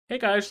Hey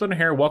guys, Lynn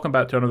here, welcome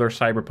back to another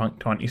Cyberpunk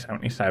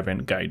 2077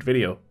 guide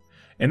video.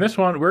 In this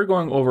one, we're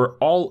going over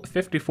all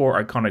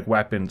 54 iconic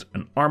weapons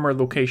and armor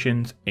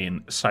locations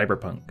in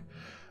Cyberpunk.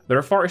 There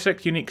are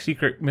 46 unique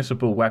secret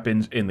missable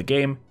weapons in the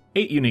game,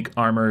 8 unique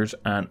armors,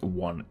 and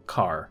 1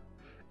 car.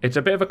 It's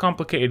a bit of a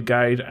complicated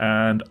guide,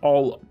 and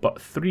all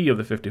but 3 of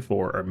the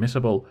 54 are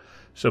missable,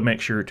 so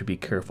make sure to be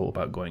careful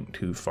about going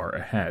too far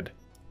ahead.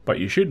 But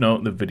you should know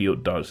the video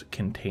does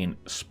contain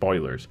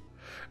spoilers.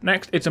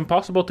 Next, it's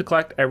impossible to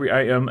collect every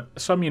item.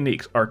 Some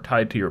uniques are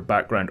tied to your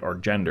background or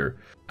gender.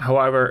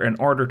 However, in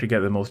order to get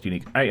the most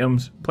unique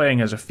items,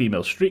 playing as a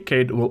female street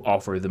kid will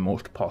offer the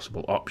most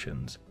possible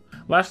options.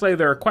 Lastly,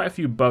 there are quite a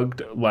few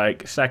bugged,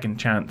 like Second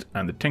Chance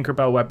and the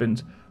Tinkerbell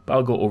weapons, but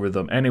I'll go over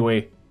them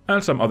anyway,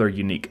 and some other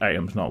unique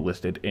items not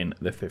listed in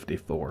the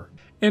 54.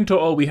 In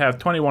total, we have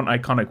 21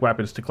 iconic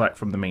weapons to collect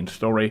from the main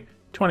story,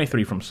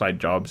 23 from side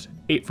jobs,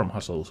 8 from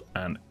hustles,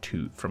 and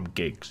 2 from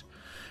gigs.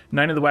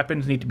 9 of the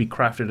weapons need to be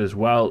crafted as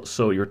well,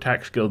 so your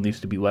attack skill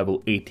needs to be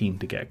level 18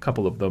 to get a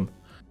couple of them.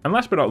 And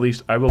last but not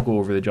least, I will go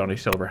over the Johnny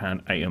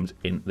Silverhand items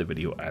in the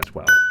video as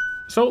well.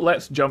 So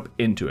let's jump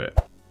into it.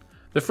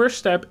 The first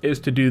step is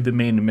to do the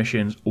main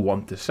missions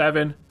 1 to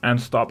 7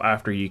 and stop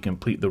after you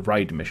complete the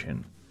ride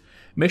mission.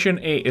 Mission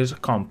 8 is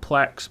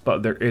complex,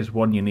 but there is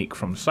one unique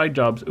from side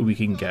jobs we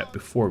can get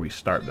before we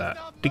start that.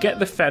 To get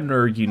the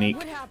Fenrir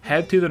unique,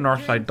 head to the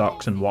Northside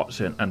docks in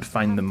Watson and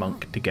find the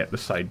monk to get the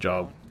side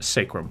job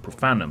Sacrum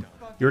Profanum.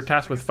 You're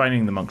tasked with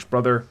finding the monk's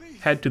brother,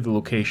 head to the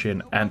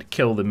location and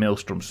kill the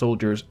Maelstrom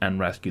soldiers and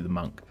rescue the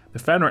monk. The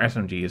Fenrir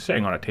SMG is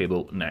sitting on a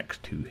table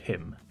next to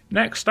him.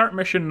 Next, start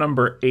mission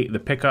number 8, the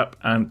pickup,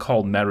 and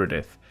call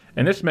Meredith.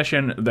 In this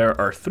mission, there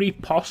are 3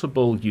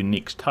 possible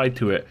uniques tied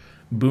to it: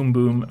 Boom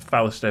Boom,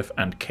 Phallustiff,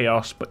 and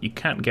Chaos, but you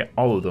can't get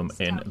all of them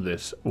in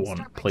this one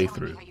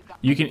playthrough.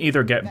 You can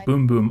either get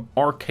Boom Boom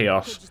or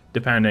Chaos,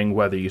 depending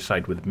whether you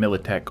side with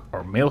Militech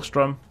or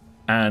Maelstrom,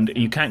 and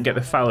you can't get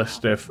the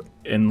Phallustiff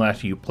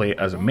unless you play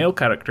as a male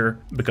character,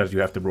 because you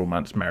have to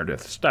romance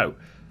Meredith Stout.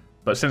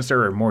 But since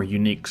there are more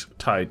uniques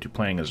tied to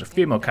playing as a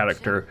female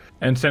character,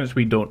 and since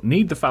we don't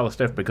need the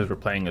Phallustiff because we're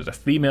playing as a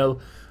female,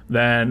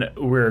 then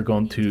we're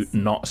going to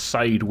not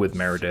side with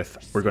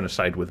Meredith, we're going to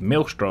side with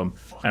Maelstrom,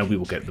 and we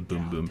will get the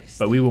Boom Boom,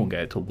 but we won't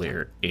get it till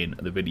later in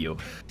the video.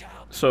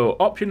 So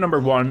option number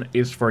 1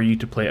 is for you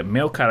to play a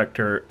male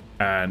character,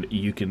 and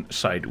you can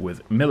side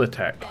with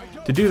Militech.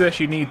 To do this,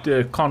 you need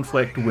to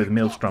conflict with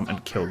Maelstrom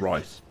and kill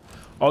Royce.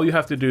 All you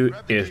have to do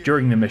is,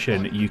 during the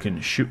mission, you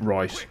can shoot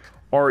Royce,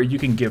 or you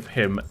can give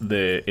him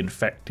the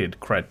infected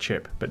cred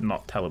chip, but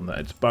not tell him that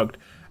it's bugged,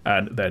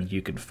 and then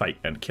you can fight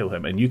and kill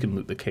him, and you can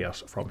loot the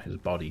chaos from his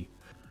body.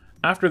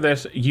 After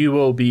this, you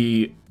will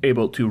be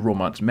able to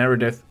romance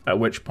Meredith, at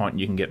which point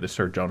you can get the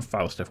Sir John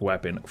Phallustiff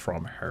weapon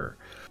from her.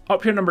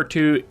 Option number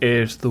 2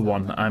 is the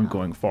one that I'm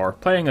going for,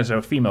 playing as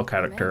a female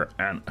character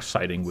and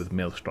siding with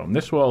Maelstrom.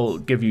 This will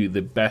give you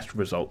the best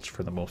results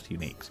for the most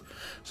uniques.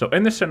 So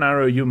in this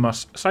scenario, you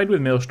must side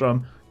with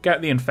Maelstrom,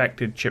 get the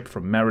infected chip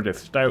from Meredith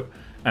Stout,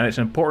 and it's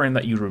important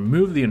that you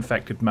remove the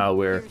infected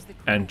malware,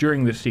 and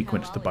during this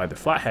sequence to buy the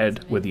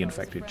flathead with the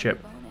infected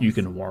chip, you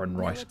can warn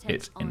Royce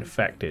it's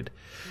infected.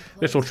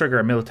 This will trigger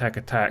a Militech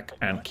attack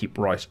and keep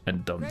Royce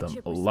and Dum Dum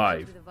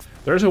alive.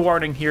 There is a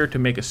warning here to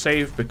make a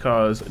save,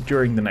 because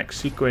during the next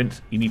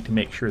sequence you need to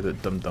make sure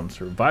that Dum Dum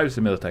survives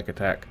the Militech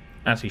attack,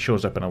 as he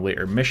shows up in a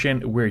later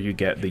mission where you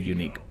get the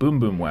unique Boom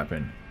Boom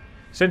weapon.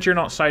 Since you're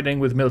not siding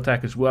with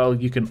Militech as well,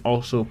 you can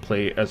also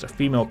play as a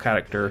female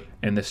character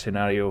in this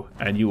scenario,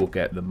 and you will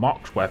get the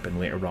Mox weapon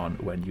later on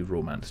when you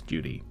romance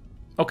Judy.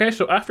 Okay,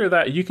 so after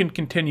that you can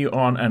continue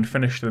on and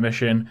finish the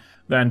mission,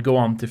 then go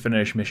on to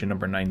finish mission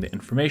number 9, the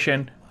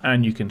information,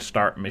 and you can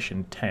start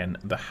mission 10,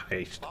 the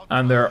heist.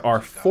 And there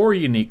are 4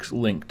 uniques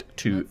linked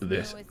to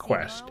this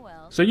quest.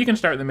 So you can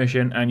start the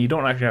mission and you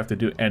don't actually have to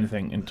do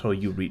anything until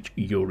you reach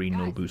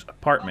Yorinobu's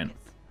apartment.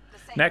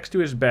 Next to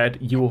his bed,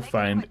 you will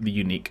find the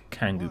unique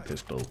Kongou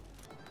pistol.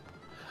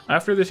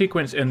 After the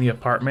sequence in the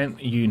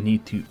apartment, you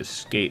need to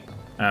escape,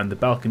 and the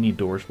balcony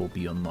doors will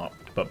be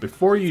unlocked. But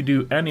before you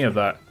do any of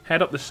that,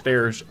 head up the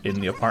stairs in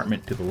the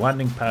apartment to the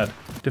landing pad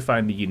to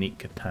find the unique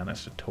Kongou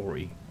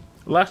Satori.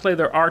 Lastly,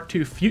 there are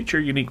 2 future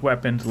unique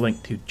weapons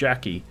linked to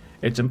Jackie.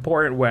 It's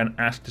important when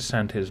asked to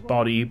send his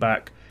body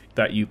back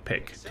that you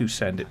pick to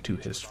send it to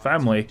his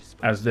family,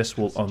 as this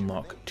will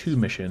unlock 2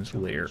 missions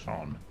later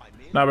on.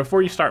 Now,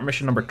 before you start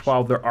mission number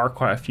 12, there are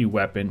quite a few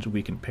weapons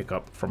we can pick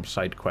up from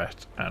side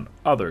quests and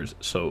others,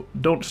 so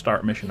don't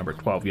start mission number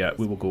 12 yet,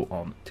 we will go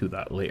on to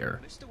that later.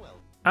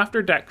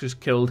 After Dex is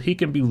killed, he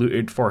can be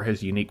looted for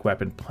his unique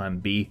weapon Plan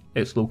B.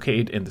 It's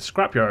located in the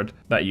scrapyard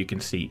that you can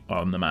see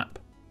on the map.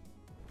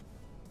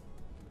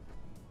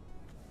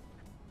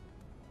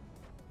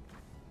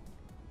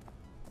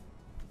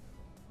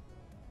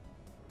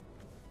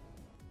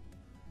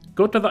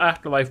 Go to the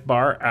Afterlife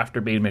bar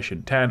after main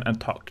mission 10 and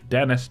talk to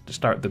Dennis to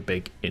start the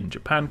big In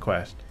Japan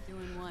quest.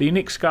 The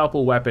unique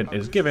Scalpel weapon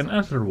is given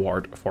as a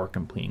reward for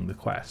completing the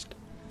quest.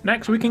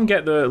 Next we can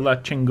get the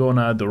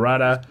Chingona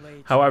Dorada,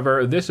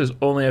 however this is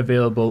only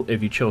available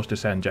if you chose to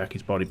send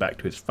Jackie's body back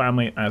to his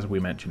family, as we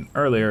mentioned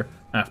earlier,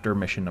 after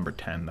mission number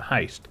 10, the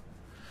heist.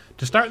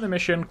 To start the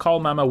mission, call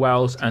Mama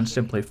Wells and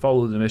simply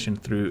follow the mission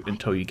through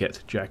until you get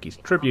to Jackie's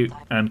tribute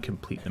and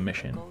complete the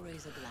mission.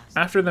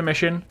 After the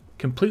mission,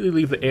 completely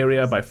leave the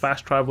area by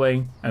fast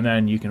traveling, and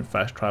then you can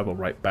fast travel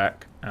right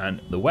back,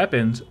 and the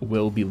weapons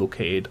will be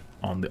located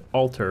on the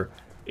altar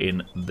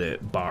in the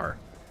bar.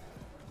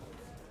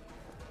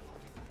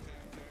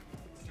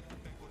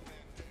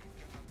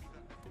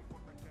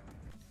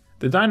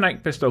 The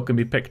dynamite pistol can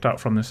be picked up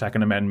from the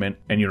Second Amendment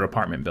in your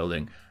apartment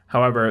building.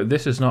 However,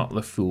 this is not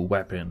the full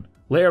weapon.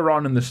 Later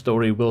on in the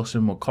story,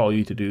 Wilson will call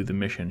you to do the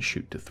mission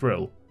Shoot to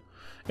Thrill.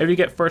 If you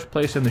get first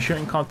place in the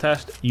shooting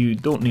contest, you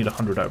don't need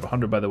 100 out of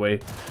 100 by the way,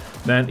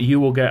 then you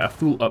will get a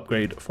full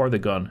upgrade for the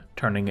gun,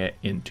 turning it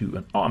into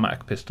an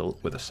automatic pistol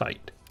with a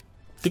sight.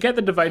 To get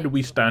the Divided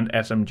We Stand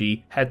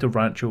SMG, head to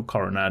Rancho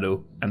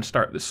Coronado and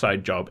start the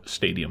side job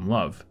Stadium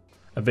Love,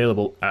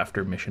 available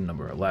after mission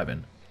number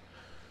 11.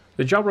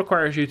 The job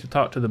requires you to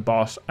talk to the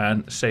boss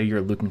and say you're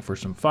looking for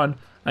some fun,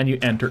 and you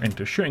enter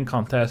into a shooting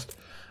contest,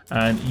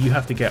 and you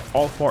have to get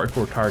all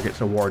 44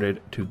 targets awarded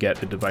to get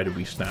the Divided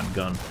We Stand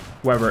gun.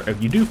 However,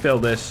 if you do fail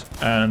this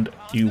and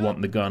you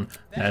want the gun,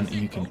 then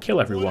you can kill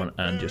everyone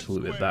and just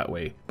loot it that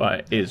way,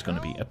 but it is going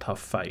to be a tough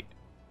fight.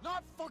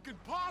 Not fucking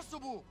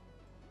possible.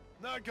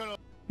 Not gonna.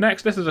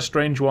 Next, this is a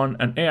strange one,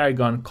 an AI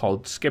gun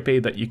called Skippy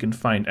that you can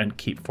find and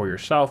keep for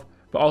yourself,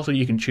 but also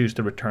you can choose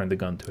to return the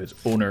gun to its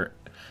owner.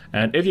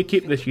 And if you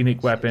keep this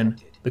unique weapon,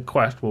 the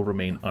quest will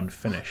remain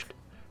unfinished.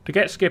 To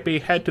get Skippy,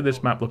 head to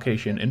this map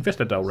location in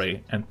Vista del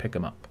Rey and pick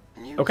him up.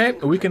 Okay,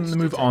 we can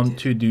move on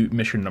to do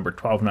mission number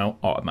 12 now,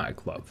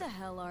 Automatic Love.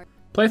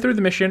 Play through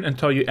the mission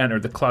until you enter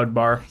the cloud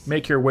bar,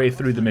 make your way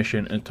through the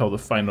mission until the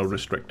final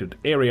restricted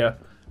area,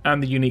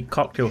 and the unique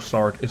cocktail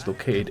sword is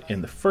located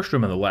in the first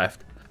room on the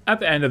left. At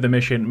the end of the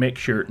mission, make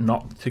sure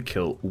not to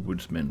kill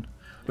Woodsman.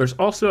 There's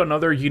also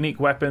another unique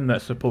weapon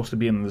that's supposed to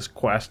be in this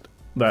quest,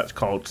 that's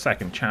called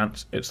Second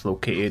Chance. It's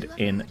located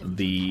in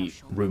the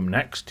room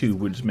next to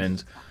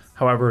Woodsman's.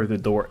 However, the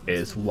door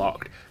is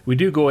locked. We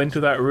do go into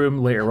that room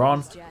later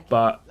on,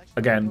 but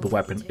again, the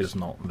weapon is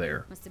not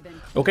there.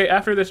 Okay,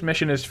 after this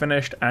mission is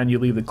finished and you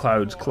leave the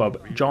Clouds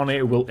Club,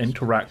 Johnny will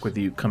interact with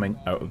you coming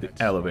out of the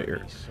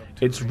elevator.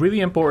 It's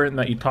really important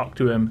that you talk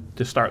to him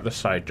to start the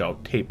side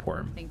job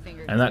Tapeworm,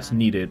 and that's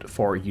needed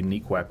for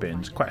unique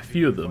weapons, quite a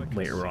few of them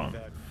later on.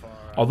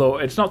 Although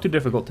it's not too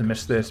difficult to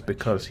miss this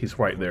because he's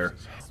right there.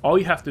 All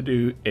you have to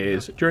do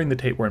is, during the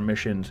Tapeworm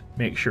missions,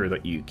 make sure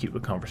that you keep the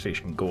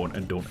conversation going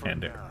and don't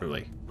end it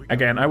early.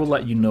 Again, I will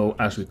let you know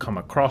as we come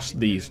across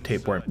these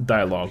Tapeworm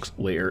dialogues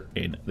later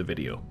in the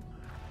video.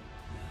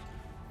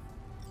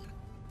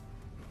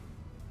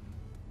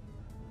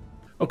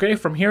 Okay,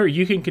 from here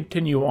you can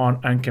continue on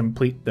and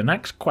complete the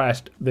next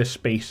quest, the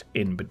space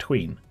in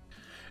between.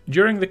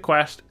 During the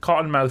quest,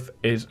 Cottonmouth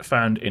is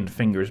found in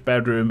Finger's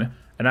bedroom,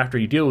 and after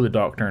you deal with the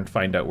doctor and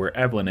find out where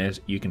Evelyn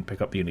is, you can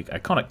pick up the unique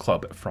iconic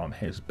club from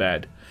his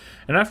bed.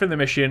 And after the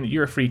mission,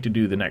 you're free to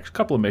do the next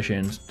couple of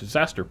missions,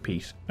 Disaster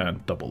Piece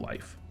and Double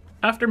Life.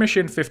 After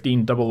mission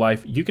 15, Double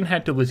Life, you can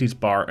head to Lizzie's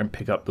bar and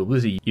pick up the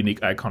Lizzie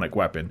unique iconic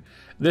weapon.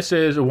 This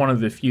is one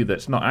of the few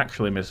that's not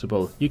actually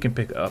missable. You can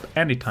pick it up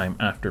anytime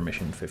after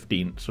mission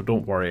 15, so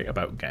don't worry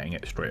about getting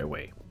it straight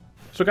away.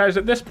 So guys,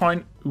 at this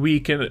point,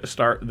 we can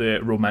start the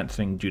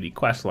romancing Judy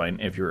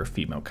questline if you're a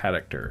female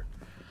character.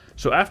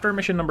 So after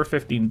mission number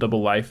 15,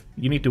 Double Life,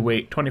 you need to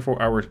wait 24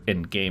 hours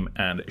in-game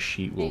and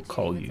she will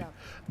call you.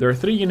 There are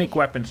 3 unique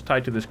weapons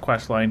tied to this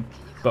questline,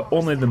 but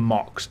only the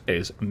Mox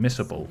is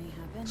missable.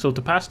 So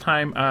to pass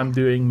time, I'm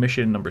doing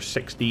mission number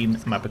 16,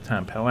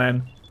 Mapatan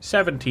Pelen,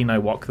 17, I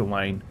Walk the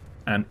Line,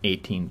 and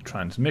 18,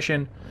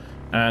 Transmission,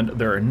 and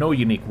there are no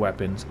unique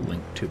weapons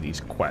linked to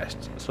these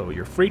quests. So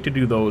you're free to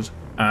do those,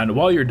 and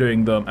while you're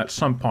doing them, at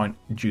some point,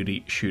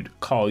 Judy should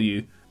call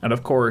you. And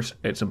of course,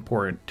 it's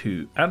important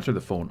to answer the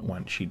phone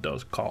when she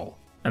does call.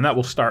 And that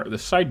will start the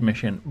side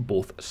mission,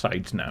 both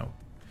sides now.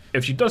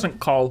 If she doesn't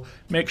call,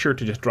 make sure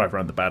to just drive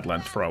around the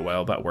Badlands for a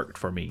while, that worked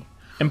for me.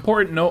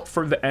 Important note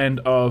for the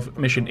end of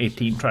mission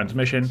 18,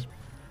 Transmission.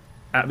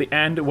 At the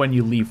end, when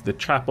you leave the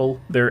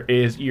chapel, there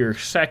is your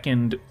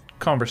second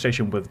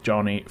conversation with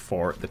Johnny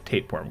for the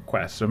Tapeworm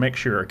quest. So make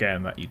sure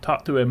again that you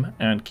talk to him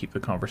and keep the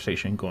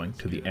conversation going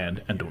to the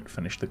end and don't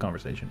finish the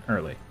conversation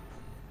early.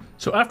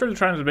 So after the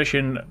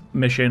transmission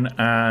mission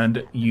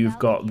and you've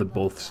got the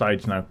both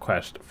sides now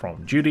quest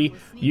from Judy,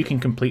 you can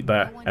complete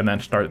that and then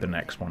start the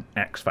next one,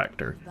 X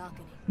Factor.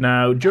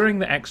 Now during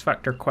the X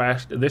Factor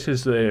quest, this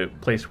is the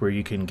place where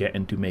you can get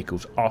into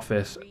Mako's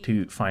office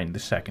to find the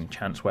second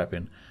chance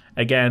weapon.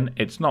 Again,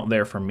 it's not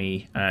there for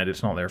me and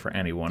it's not there for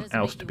anyone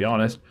else to be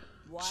honest,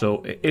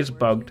 so it is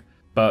bugged,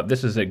 but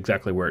this is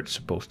exactly where it's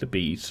supposed to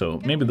be, so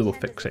maybe they will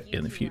fix it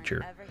in the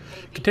future.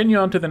 Continue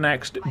on to the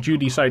next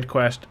Judy side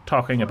quest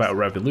talking about a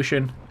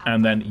revolution,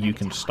 and then you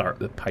can start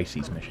the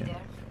Pisces mission.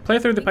 Play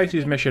through the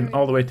Pisces mission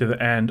all the way to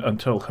the end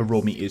until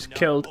Hiromi is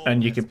killed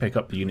and you can pick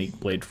up the unique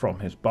blade from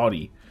his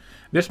body.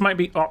 This might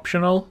be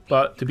optional,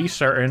 but to be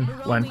certain,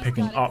 when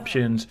picking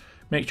options,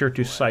 make sure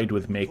to side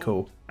with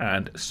Mako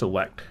and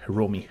select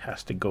Hiromi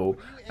has to go,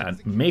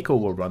 and Mako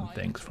will run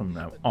things from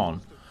now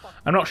on.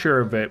 I'm not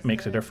sure if it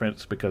makes a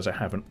difference because I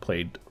haven't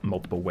played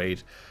multiple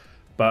ways,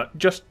 but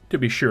just to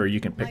be sure, you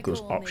can pick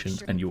those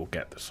options and you will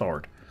get the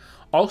sword.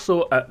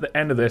 Also, at the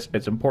end of this,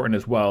 it's important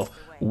as well,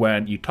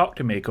 when you talk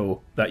to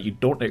Mako, that you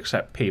don't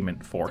accept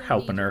payment for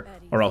helping her,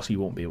 or else you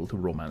won't be able to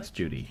romance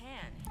Judy.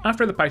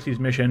 After the Pisces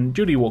mission,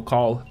 Judy will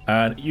call,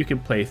 and you can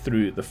play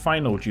through the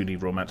final Judy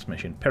romance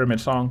mission,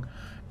 Pyramid Song,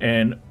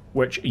 in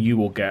which you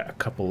will get a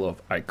couple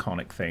of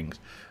iconic things.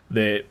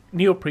 The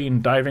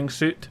neoprene diving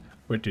suit,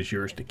 which is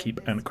yours to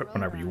keep and equip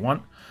whenever you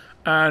want,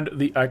 and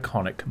the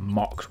iconic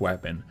Mox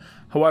weapon.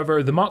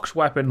 However, the Mox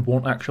weapon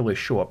won't actually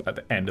show up at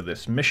the end of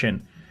this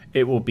mission.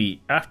 It will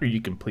be after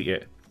you complete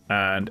it,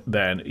 and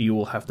then you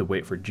will have to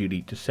wait for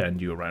Judy to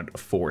send you around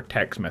 4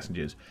 text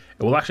messages.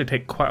 It will actually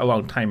take quite a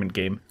long time in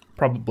game,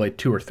 probably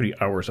 2 or 3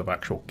 hours of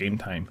actual game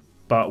time.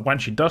 But when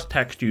she does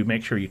text you,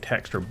 make sure you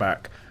text her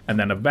back, and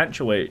then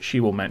eventually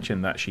she will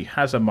mention that she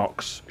has a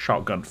Mox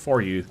shotgun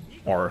for you,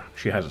 or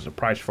she has a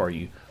surprise for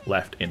you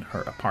left in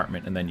her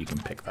apartment, and then you can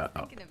pick that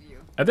up.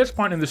 At this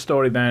point in the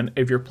story then,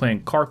 if you're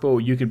playing Corpo,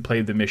 you can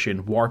play the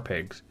mission War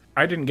Pigs.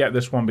 I didn't get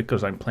this one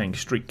because I'm playing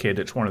Street Kid,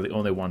 it's one of the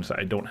only ones that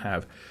I don't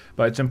have,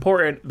 but it's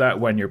important that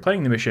when you're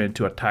playing the mission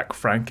to attack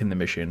Frank in the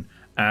mission,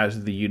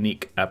 as the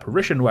unique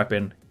Apparition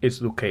weapon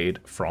is located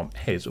from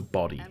his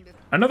body.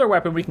 Another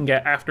weapon we can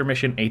get after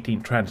mission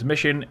 18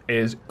 transmission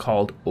is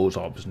called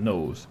Ozob's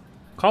Nose.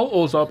 Call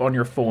Ozob on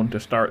your phone to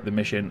start the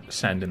mission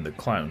Send in the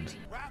Clowns.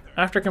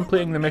 After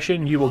completing the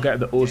mission, you will get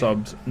the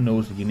Ozob's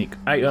Nose unique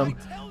item,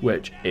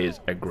 which is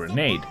a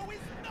grenade.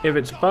 If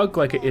it's bugged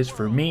like it is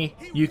for me,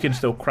 you can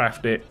still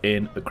craft it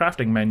in the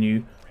crafting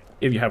menu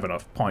if you have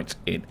enough points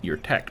in your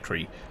tech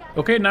tree.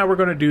 Okay, now we're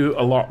going to do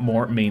a lot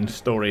more main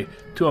story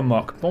to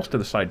unlock most of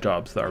the side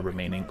jobs that are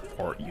remaining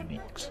for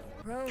uniques.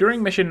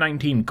 During mission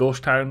 19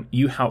 Ghost Town,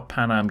 you help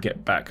Panam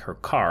get back her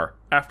car,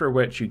 after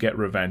which you get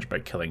revenge by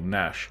killing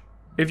Nash.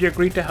 If you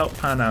agree to help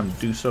Panam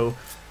do so,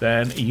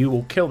 then you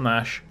will kill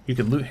Nash. You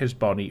can loot his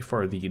body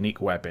for the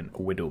unique weapon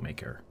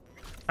Widowmaker.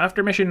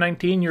 After mission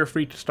 19, you're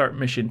free to start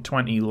mission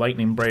 20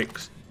 Lightning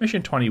Breaks,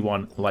 mission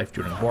 21 Life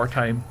During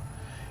Wartime.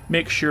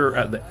 Make sure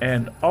at the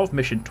end of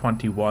mission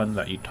 21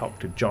 that you talk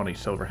to Johnny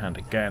Silverhand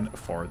again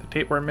for the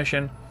Tapeworm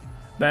mission,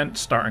 then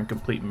start and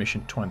complete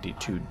mission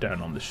 22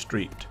 Down on the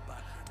Street.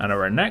 And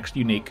our next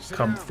unique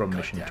comes from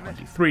mission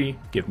 23,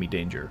 Give Me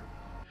Danger.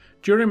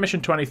 During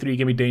mission 23,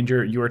 Give Me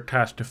Danger, you are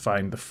tasked to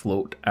find the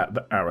float at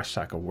the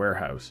Arasaka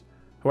warehouse.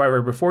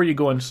 However, before you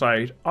go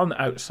inside, on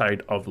the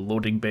outside of the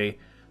loading bay,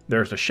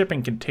 there's a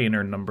shipping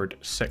container numbered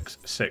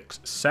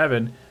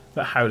 667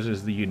 that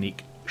houses the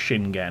unique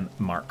Shingen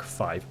Mark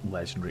V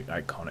legendary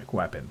iconic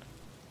weapon.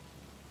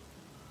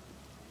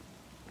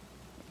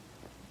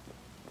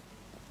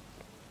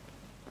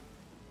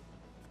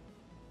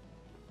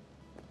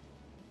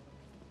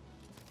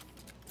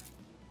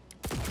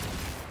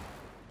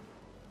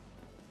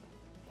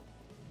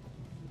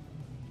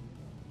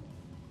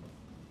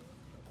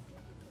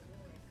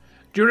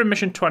 During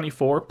mission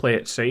 24, Play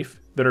It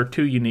Safe, there are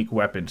 2 unique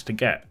weapons to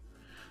get.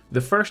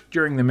 The first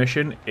during the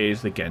mission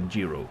is the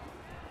Genjiro.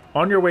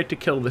 On your way to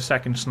kill the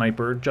second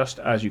sniper, just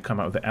as you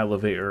come out of the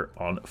elevator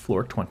on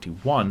floor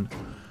 21,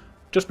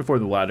 just before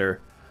the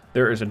ladder,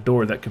 there is a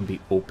door that can be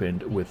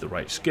opened with the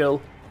right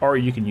skill, or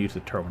you can use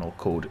the terminal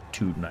code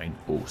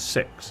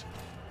 2906.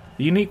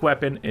 The unique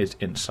weapon is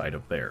inside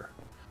of there.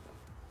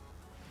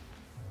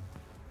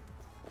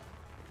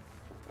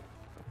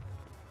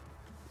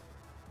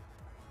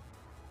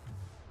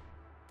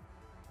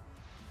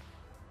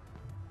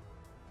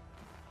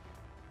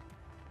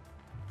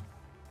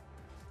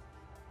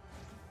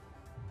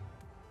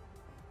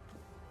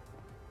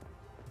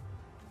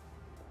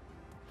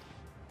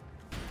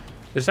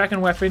 The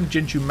second weapon,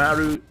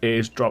 Jinchumaru,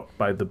 is dropped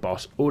by the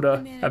boss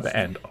Oda at the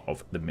end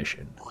of the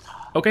mission.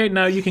 Okay,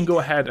 now you can go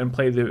ahead and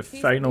play the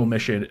final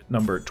mission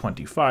number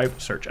 25,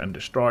 Search and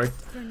Destroy.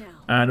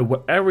 And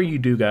whatever you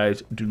do,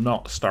 guys, do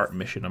not start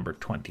mission number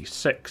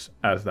 26,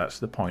 as that's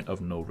the point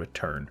of no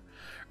return.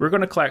 We're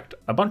going to collect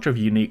a bunch of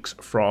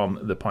uniques from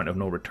the point of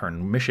no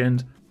return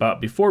missions, but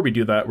before we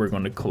do that, we're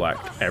going to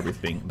collect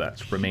everything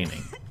that's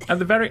remaining. At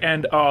the very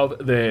end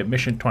of the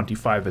mission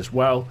 25 as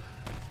well,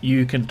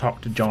 you can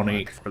talk to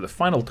Johnny for the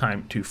final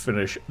time to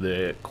finish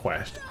the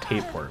quest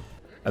Tapeworm.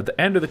 At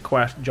the end of the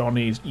quest,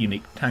 Johnny's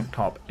unique tank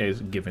top is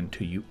given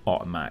to you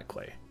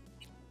automatically.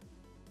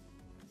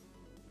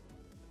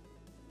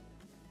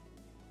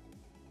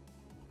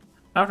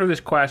 After this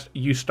quest,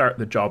 you start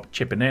the job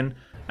chipping in,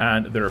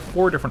 and there are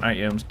 4 different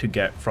items to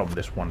get from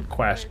this one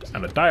quest,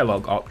 and a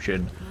dialogue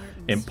option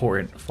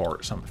important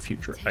for some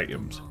future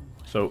items.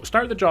 So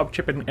start the job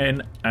chipping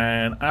in,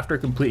 and after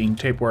completing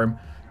Tapeworm,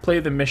 play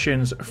the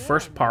mission's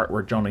first part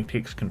where Johnny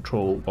takes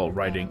control while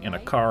riding in a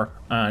car,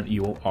 and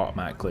you will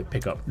automatically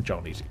pick up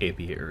Johnny's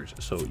aviators,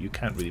 so you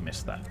can't really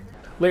miss that.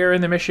 Later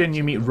in the mission,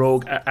 you meet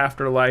Rogue at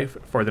Afterlife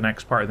for the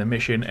next part of the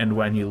mission, and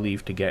when you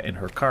leave to get in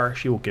her car,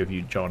 she will give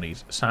you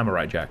Johnny's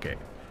samurai jacket,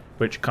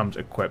 which comes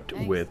equipped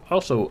with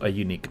also a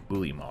unique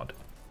bully mod.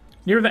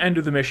 Near the end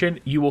of the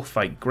mission, you will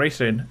fight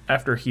Grayson.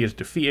 After he is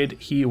defeated,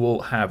 he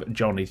will have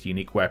Johnny's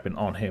unique weapon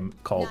on him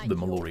called the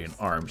Malorian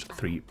Arms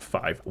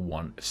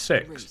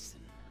 3516.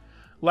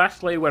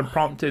 Lastly, when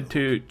prompted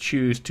to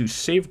choose to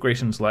save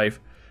Grayson's life,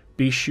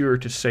 be sure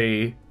to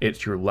say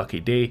it's your lucky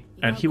day,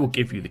 and he will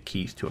give you the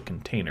keys to a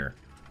container.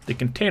 The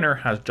container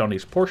has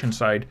Johnny's portion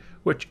side,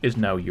 which is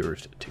now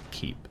yours to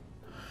keep.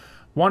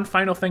 One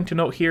final thing to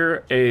note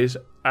here is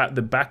at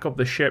the back of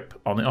the ship,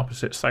 on the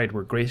opposite side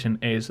where Grayson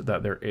is,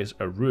 that there is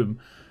a room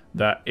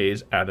that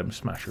is Adam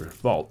Smasher's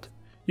vault.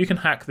 You can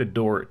hack the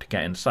door to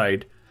get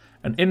inside,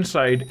 and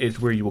inside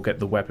is where you will get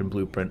the weapon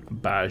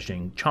blueprint Ba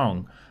Jing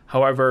Chong.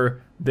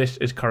 However, this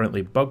is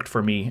currently bugged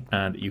for me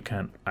and you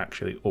can't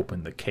actually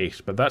open the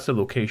case, but that's the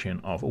location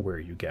of where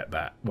you get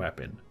that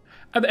weapon.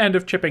 At the end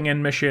of chipping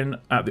in mission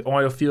at the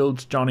oil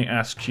fields, Johnny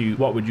asks you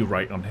what would you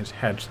write on his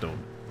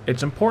headstone.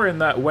 It's important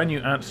that when you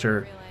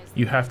answer,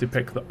 you have to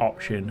pick the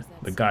option,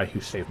 the guy who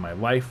saved my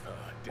life,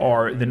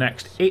 or the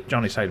next 8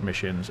 Johnny side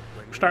missions,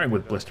 starting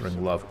with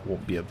Blistering Love,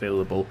 won't be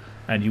available,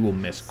 and you will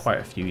miss quite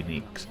a few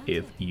uniques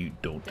if you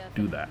don't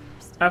do that.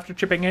 After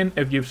chipping in,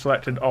 if you've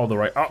selected all the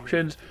right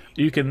options,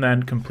 you can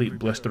then complete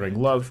Blistering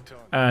Love,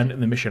 and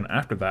the mission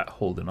after that,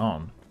 Holding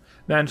On.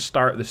 Then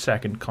start the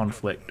second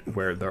conflict,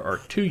 where there are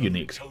 2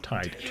 uniques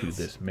tied to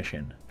this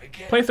mission.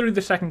 Play through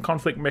the second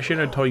conflict mission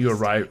until you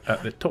arrive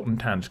at the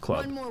Totentanz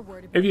Club.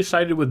 If you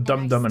sided with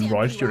Dum Dum and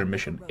Royce during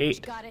mission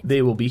 8,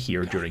 they will be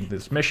here during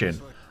this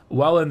mission.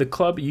 While in the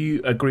club,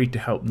 you agreed to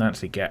help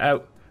Nancy get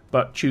out,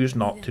 but choose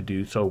not to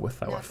do so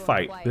without a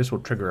fight. This will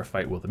trigger a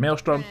fight with the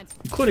Maelstrom,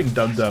 including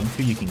Dum Dum,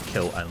 who you can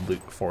kill and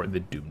loot for the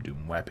Doom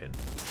Doom weapon.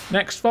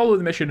 Next, follow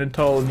the mission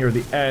until near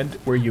the end,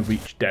 where you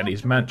reach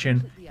Denny's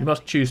mansion. You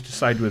must choose to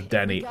side with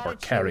Denny or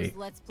Carrie.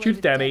 Choose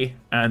Denny,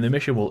 and the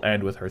mission will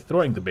end with her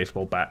throwing the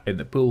baseball bat in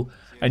the pool,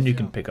 and you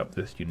can pick up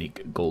this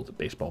unique gold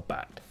baseball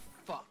bat.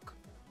 Fuck.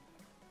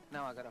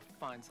 Now I gotta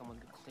find someone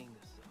to clean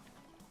this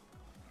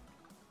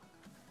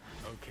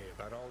up. Okay,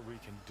 about all we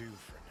can do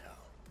for now.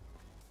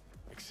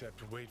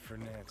 Except wait for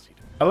Nancy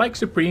to... A Like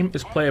Supreme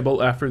is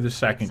playable after the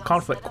second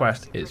conflict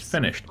quest is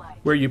finished,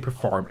 where you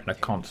perform in a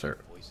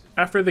concert.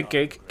 After the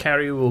gig,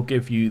 Carrie will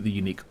give you the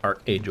unique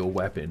Archangel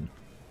weapon.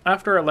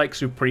 After A Like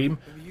Supreme,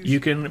 you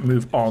can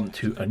move on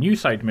to a new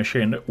side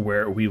mission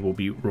where we will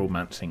be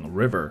romancing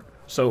River.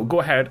 So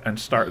go ahead and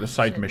start the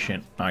side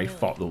mission I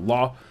Fought the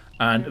Law,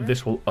 and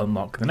this will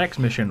unlock the next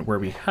mission where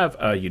we have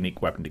a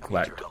unique weapon to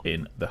collect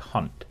in the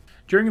Hunt.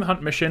 During the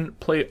Hunt mission,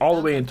 play all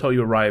the way until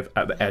you arrive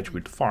at the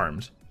Edgewood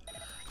Farms.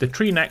 The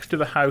tree next to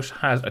the house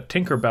has a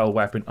Tinkerbell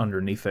weapon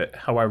underneath it,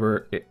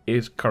 however it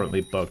is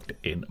currently bugged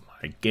in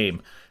my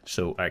game,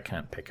 so I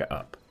can't pick it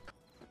up.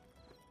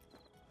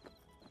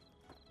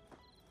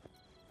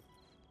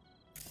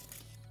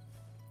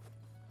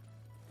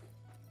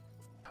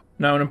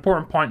 Now, an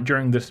important point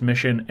during this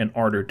mission in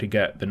order to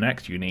get the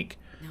next unique,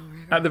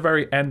 at the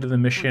very end of the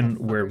mission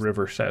where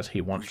River says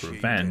he wants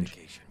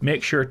revenge,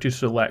 make sure to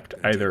select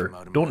either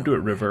Don't Do It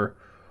River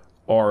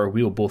or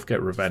We'll Both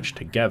Get Revenge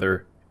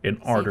Together in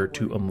order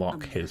to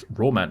unlock his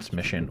romance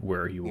mission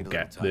where you will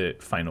get the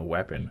final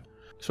weapon.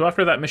 So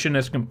after that mission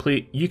is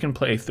complete, you can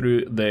play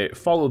through the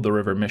Follow the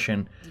River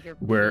mission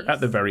where at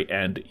the very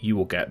end you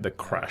will get the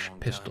Crash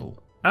Pistol.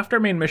 After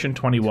main mission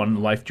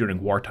 21, Life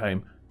During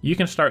Wartime, you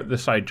can start the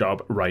side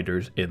job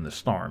Riders in the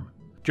Storm.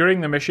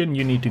 During the mission,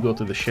 you need to go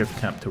to the Shiv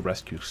camp to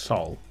rescue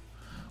Saul.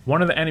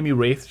 One of the enemy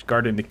wraiths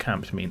guarding the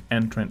camp's main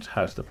entrance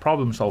has the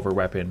Problem Solver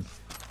weapon,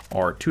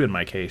 or 2 in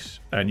my case,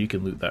 and you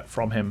can loot that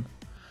from him.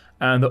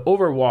 And the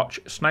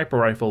Overwatch sniper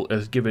rifle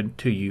is given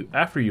to you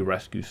after you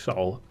rescue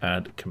Saul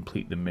and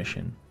complete the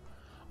mission.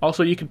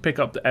 Also, you can pick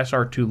up the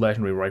SR2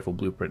 legendary rifle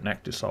blueprint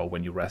next to Saul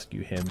when you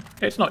rescue him.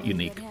 It's not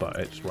unique, but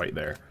it's right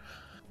there.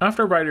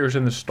 After Riders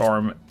in the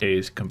Storm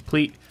is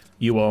complete,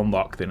 you will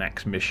unlock the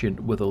next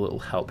mission with a little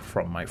help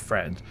from my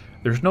friends.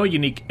 There's no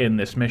unique in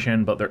this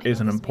mission, but there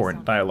is an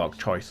important dialogue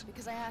choice.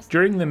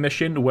 During the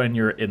mission when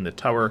you're in the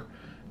tower,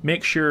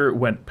 make sure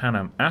when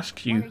Panam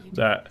asks you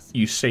that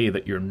you say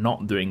that you're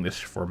not doing this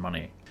for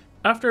money.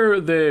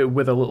 After the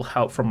With a Little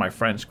Help from My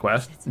Friends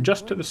quest,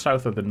 just to the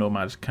south of the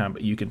Nomads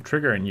camp, you can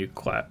trigger a new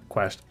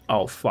quest,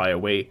 I'll Fly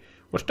Away,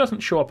 which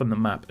doesn't show up on the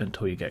map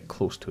until you get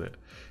close to it.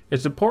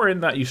 It's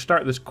important that you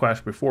start this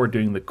quest before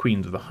doing the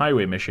Queens of the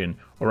Highway mission,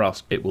 or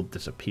else it will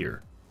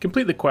disappear.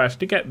 Complete the quest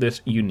to get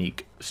this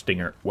unique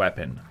Stinger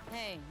weapon.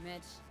 Hey,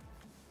 Mitch.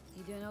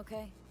 You doing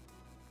okay?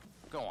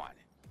 Go on.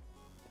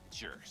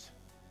 It's yours.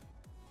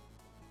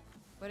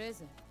 What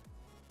is it?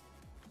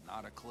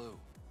 Not a clue.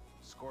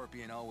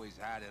 Scorpion always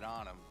had it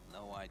on him.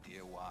 No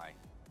idea why.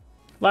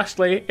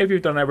 Lastly, if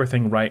you've done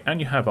everything right and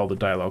you have all the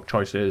dialogue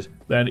choices,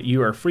 then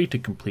you are free to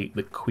complete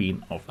the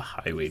Queen of the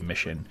Highway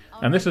mission.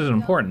 And this is an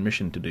important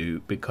mission to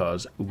do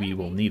because we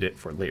will need it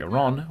for later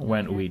on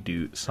when we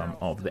do some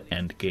of the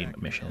end game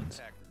missions.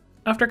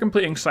 After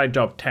completing side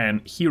job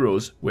 10,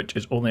 Heroes, which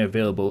is only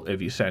available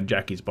if you send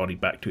Jackie's body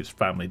back to his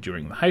family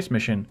during the heist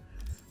mission,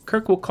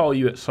 Kirk will call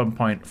you at some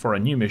point for a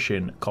new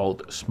mission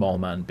called Small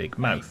Man Big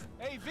Mouth.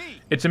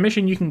 It's a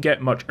mission you can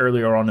get much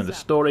earlier on in the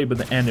story, but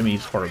the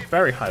enemies are at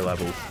very high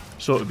levels,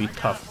 so it would be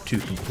tough to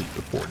complete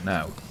before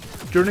now.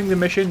 During the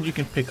mission, you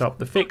can pick up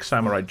the fake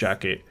samurai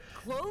jacket.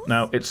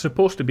 Now, it's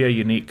supposed to be a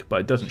unique,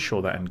 but it doesn't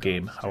show that in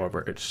game.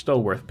 However, it's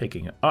still worth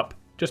picking it up,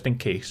 just in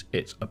case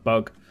it's a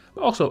bug.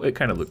 But also, it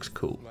kind of looks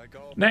cool.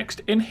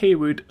 Next, in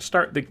Haywood,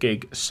 start the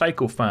gig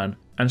Psycho Fan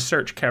and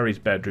search Kerry's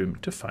bedroom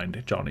to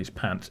find Johnny's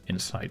pants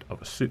inside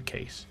of a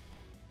suitcase.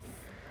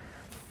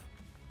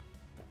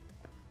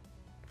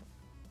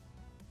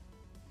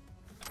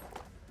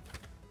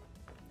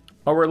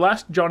 Our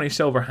last Johnny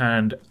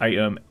Silverhand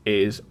item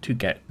is to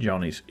get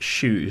Johnny's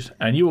shoes,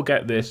 and you will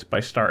get this by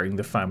starting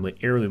the family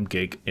heirloom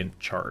gig in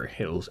Charter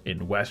Hills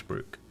in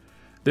Westbrook.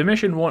 The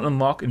mission won't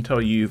unlock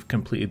until you've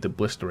completed the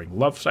Blistering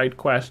Love side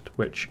quest,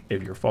 which,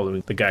 if you're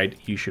following the guide,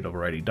 you should have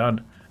already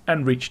done,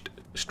 and reached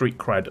Street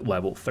Cred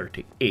level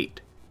 38.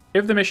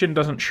 If the mission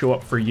doesn't show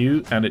up for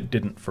you, and it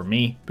didn't for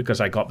me,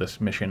 because I got this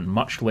mission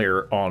much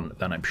later on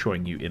than I'm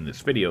showing you in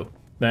this video,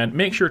 then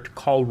make sure to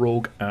call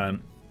Rogue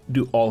and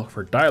do all of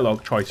her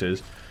dialogue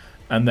choices,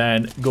 and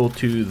then go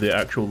to the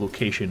actual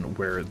location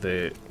where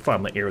the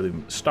family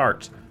heirloom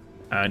starts,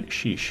 and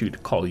she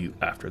should call you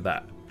after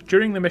that.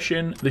 During the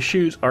mission, the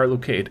shoes are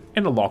located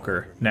in a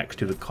locker next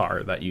to the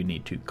car that you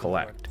need to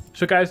collect.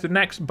 So guys, the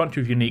next bunch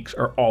of uniques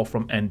are all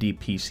from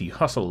NDPC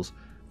hustles.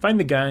 Find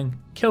the gang,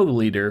 kill the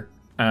leader,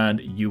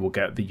 and you will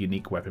get the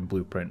unique weapon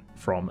blueprint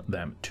from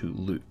them to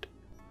loot.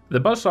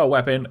 The buzzsaw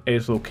weapon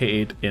is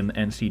located in the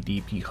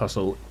NCDP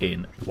hustle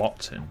in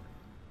Watson.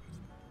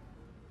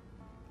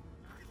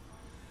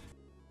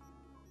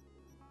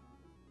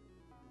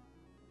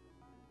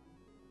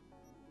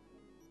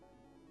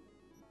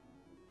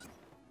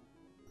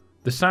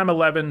 The SAM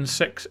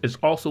 11-6 is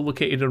also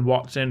located in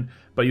Watson,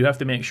 but you have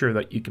to make sure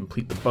that you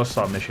complete the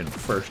buzzsaw mission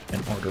first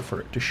in order for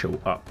it to show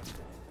up.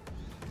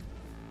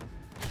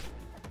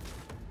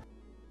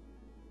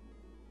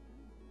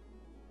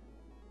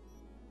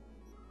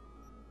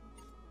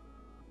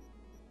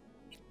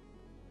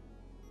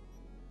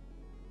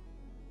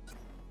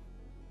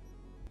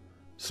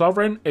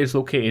 Sovereign is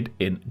located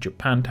in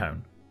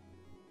Japantown.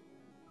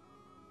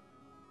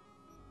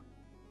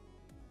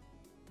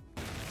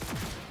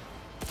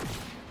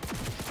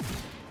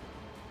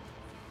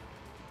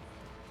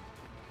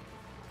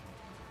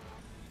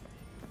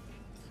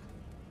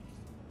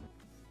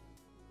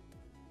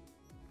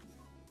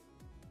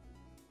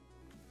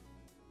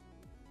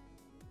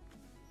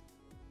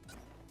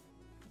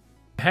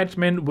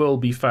 Headsman will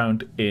be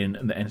found in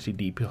the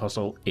NCDP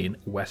hustle in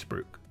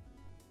Westbrook.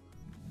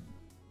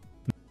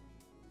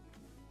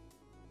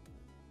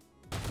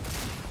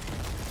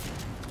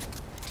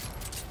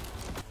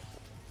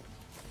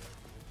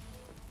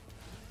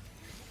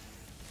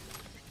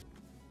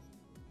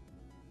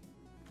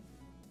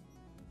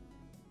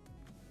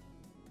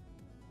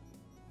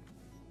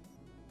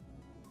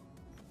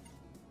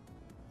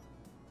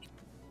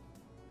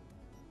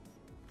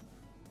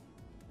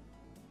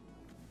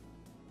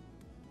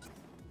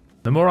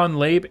 The Moron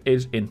Lab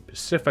is in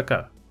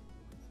Pacifica.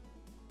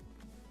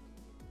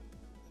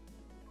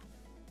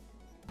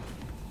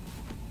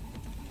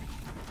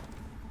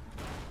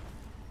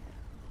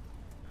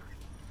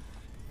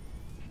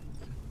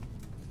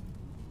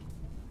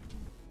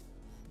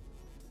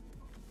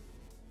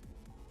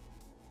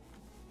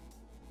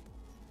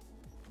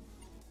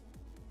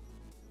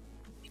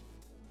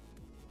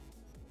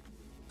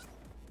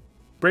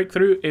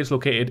 Breakthrough is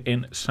located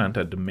in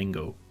Santo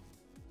Domingo.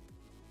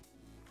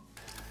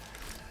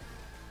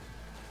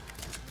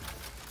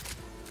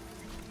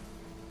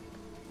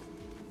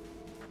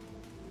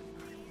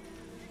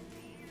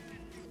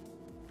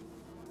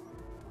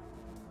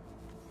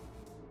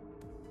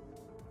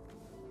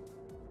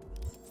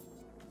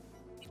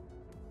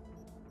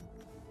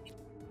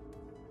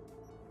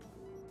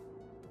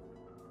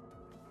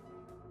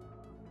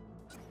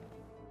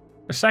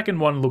 The second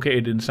one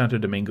located in Santo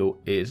Domingo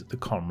is the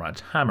Comrade's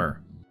Hammer.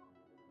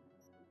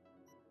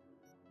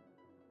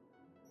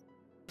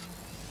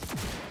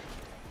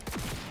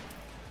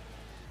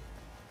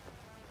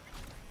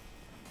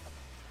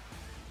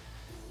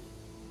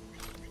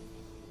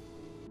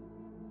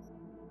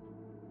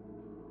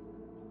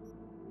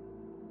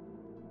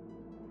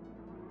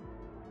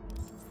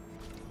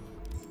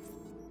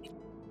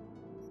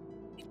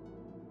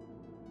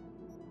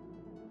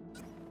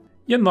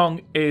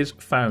 Yinlong is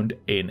found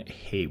in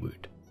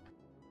Haywood.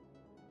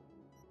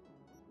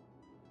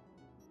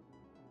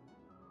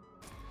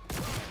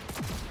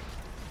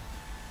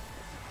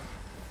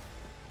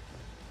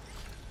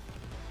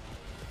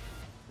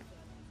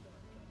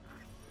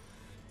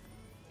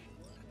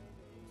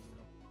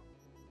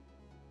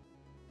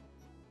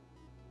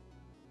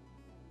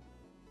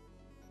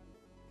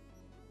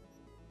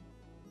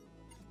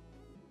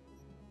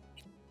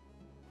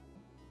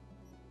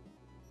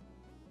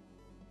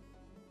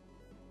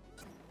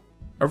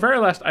 Our very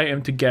last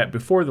item to get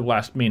before the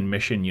last main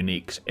mission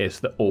uniques is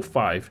the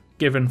O5,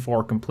 given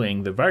for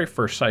completing the very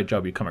first side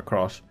job you come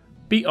across,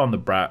 Beat on the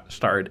Brat,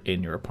 started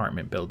in your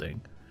apartment building.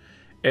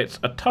 It's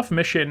a tough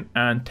mission,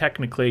 and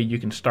technically you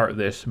can start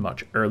this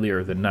much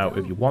earlier than now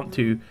if you want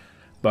to,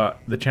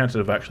 but the chances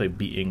of actually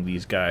beating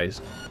these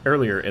guys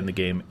earlier in the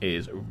game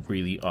is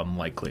really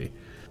unlikely.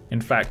 In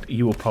fact,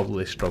 you will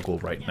probably struggle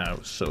right now,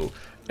 so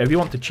if you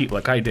want to cheat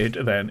like I did,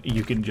 then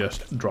you can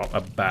just drop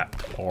a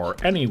bat or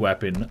any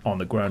weapon on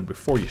the ground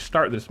before you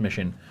start this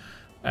mission,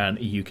 and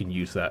you can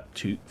use that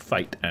to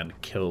fight and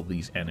kill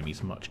these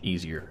enemies much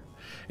easier.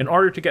 In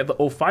order to get the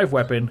O5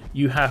 weapon,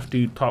 you have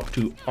to talk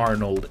to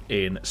Arnold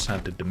in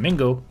Santo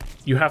Domingo.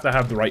 You have to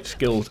have the right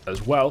skills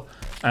as well,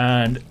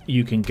 and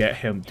you can get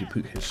him to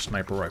put his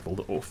sniper rifle,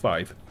 the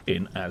O5,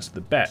 in as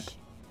the bet.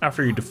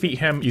 After you defeat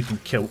him, you can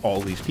kill all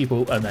these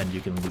people, and then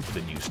you can loot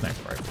the new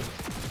sniper rifle.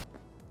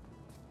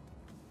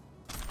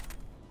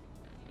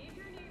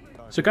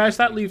 So guys,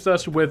 that leaves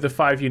us with the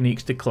 5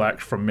 uniques to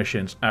collect from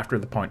missions after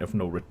the point of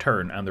no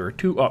return, and there are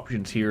 2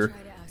 options here: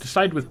 to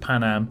side with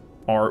Panam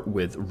or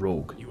with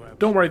Rogue.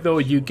 Don't worry though,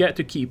 you get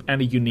to keep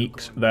any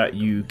uniques that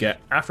you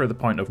get after the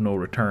point of no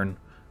return,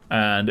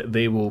 and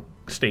they will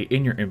stay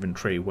in your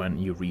inventory when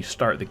you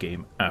restart the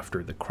game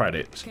after the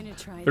credits.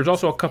 There's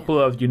also a couple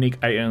of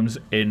unique items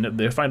in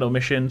the final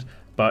missions,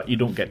 but you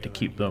don't get to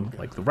keep them,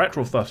 like the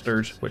retro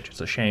thrusters, which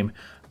is a shame,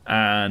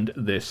 and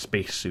the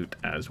spacesuit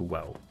as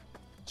well.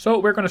 So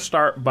we're going to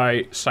start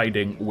by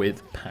siding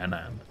with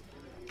Panam.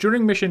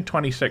 During mission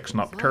 26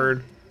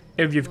 Nocturne,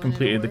 if you've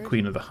completed the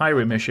Queen of the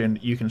Highway mission,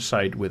 you can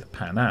side with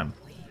Panam.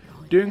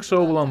 Doing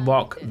so will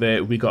unlock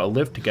the We Gotta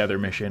Live Together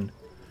mission,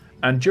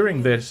 and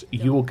during this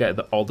you will get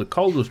the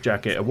Aldecaldo's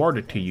jacket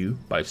awarded to you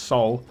by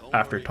Saul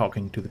after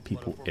talking to the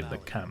people in the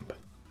camp.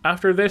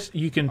 After this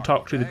you can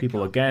talk to the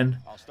people again.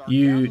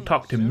 You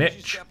talk to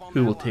Mitch,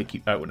 who will take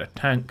you out in a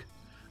tank,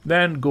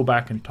 then go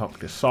back and talk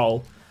to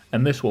Saul,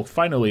 and this will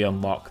finally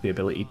unlock the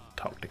ability to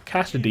talk to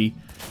Cassidy,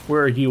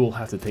 where you will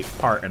have to take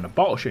part in a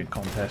bottle shooting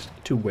contest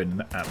to win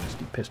the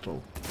Amnesty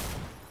pistol.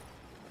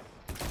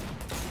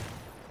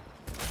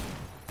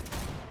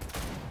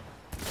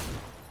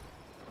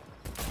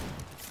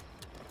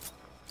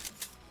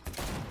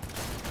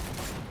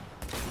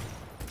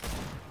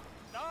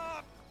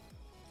 Stop!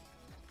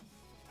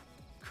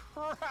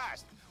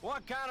 Christ!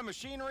 What kind of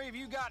machinery have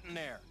you got in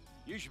there?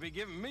 You should be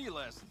giving me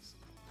lessons.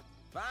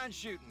 Fine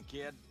shooting,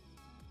 kid.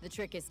 The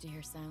trick is to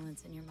hear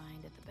silence in your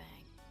mind at the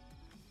bang.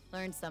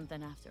 Learn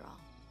something after all.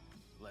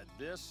 Let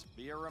this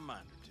be a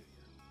reminder to you.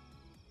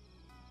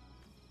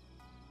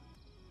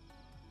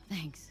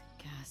 Thanks,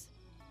 Cass.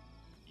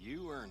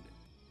 You earned it.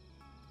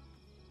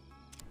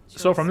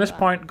 So from this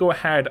point, go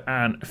ahead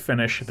and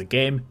finish the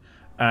game,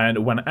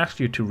 and when it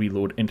asks you to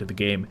reload into the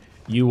game,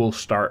 you will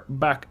start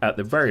back at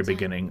the very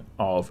beginning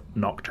of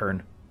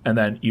Nocturne, and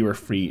then you are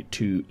free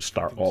to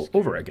start all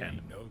over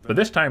again. But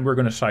this time we're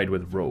going to side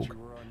with Rogue.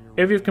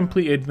 If you've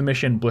completed the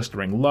mission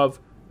Blistering Love,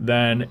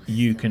 then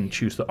you can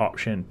choose the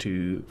option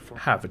to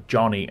have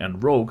Johnny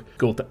and Rogue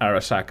go to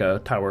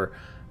Arasaka Tower,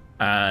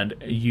 and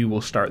you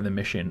will start the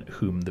mission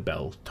Whom the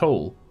Bells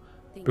Toll.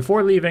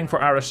 Before leaving for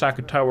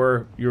Arasaka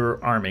Tower, you're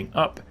arming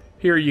up.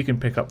 Here you can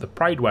pick up the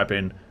Pride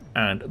weapon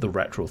and the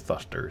retro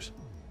thrusters.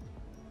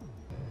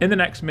 In the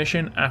next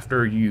mission,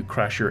 after you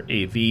crash your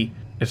AV,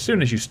 as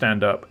soon as you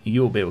stand up,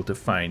 you'll be able to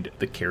find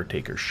the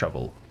Caretaker's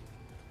shovel.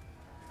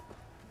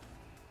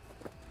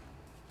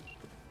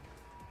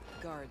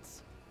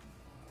 Guards.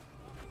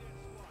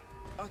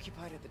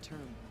 Occupied at the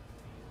turn.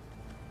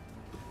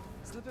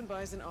 Slip and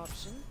buy is an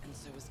option, and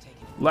so is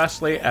taken.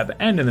 Lastly, at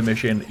the end of the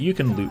mission, you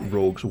can loot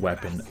Rogue's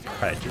weapon,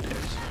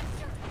 Prejudice.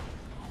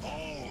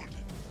 Old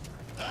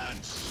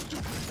and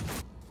stupid.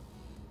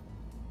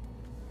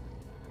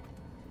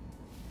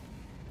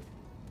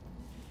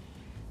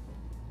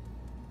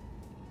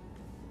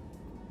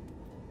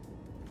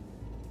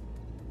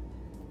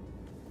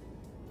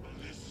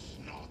 This is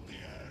not the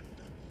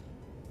end.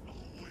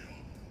 We'll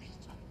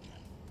meet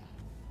again.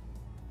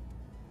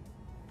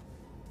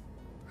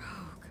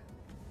 Rogue.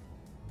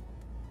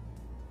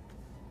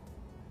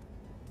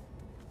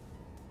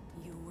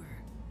 You were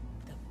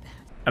the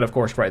best. And of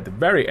course, right at the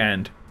very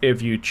end,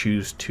 if you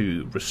choose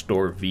to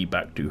restore V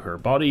back to her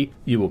body,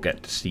 you will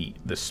get to see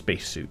the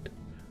spacesuit.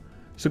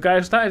 So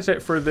guys, that is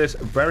it for this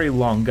very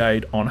long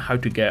guide on how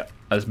to get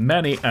as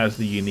many as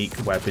the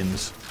unique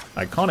weapons,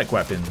 iconic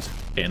weapons,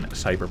 in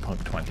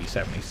Cyberpunk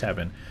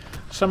 2077.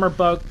 Some are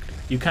bugged,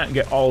 you can't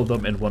get all of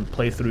them in one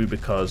playthrough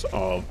because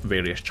of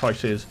various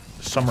choices.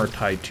 Some are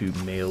tied to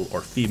male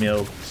or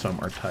female, some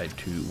are tied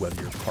to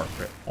whether you're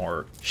corporate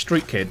or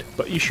street kid,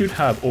 but you should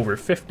have over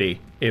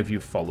 50 if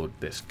you've followed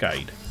this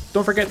guide.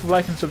 Don't forget to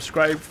like and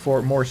subscribe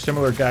for more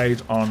similar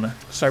guides on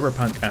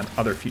Cyberpunk and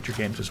other future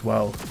games as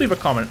well. Leave a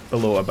comment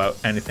below about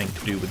anything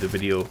to do with the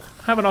video.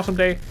 Have an awesome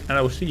day, and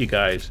I will see you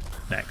guys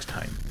next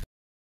time.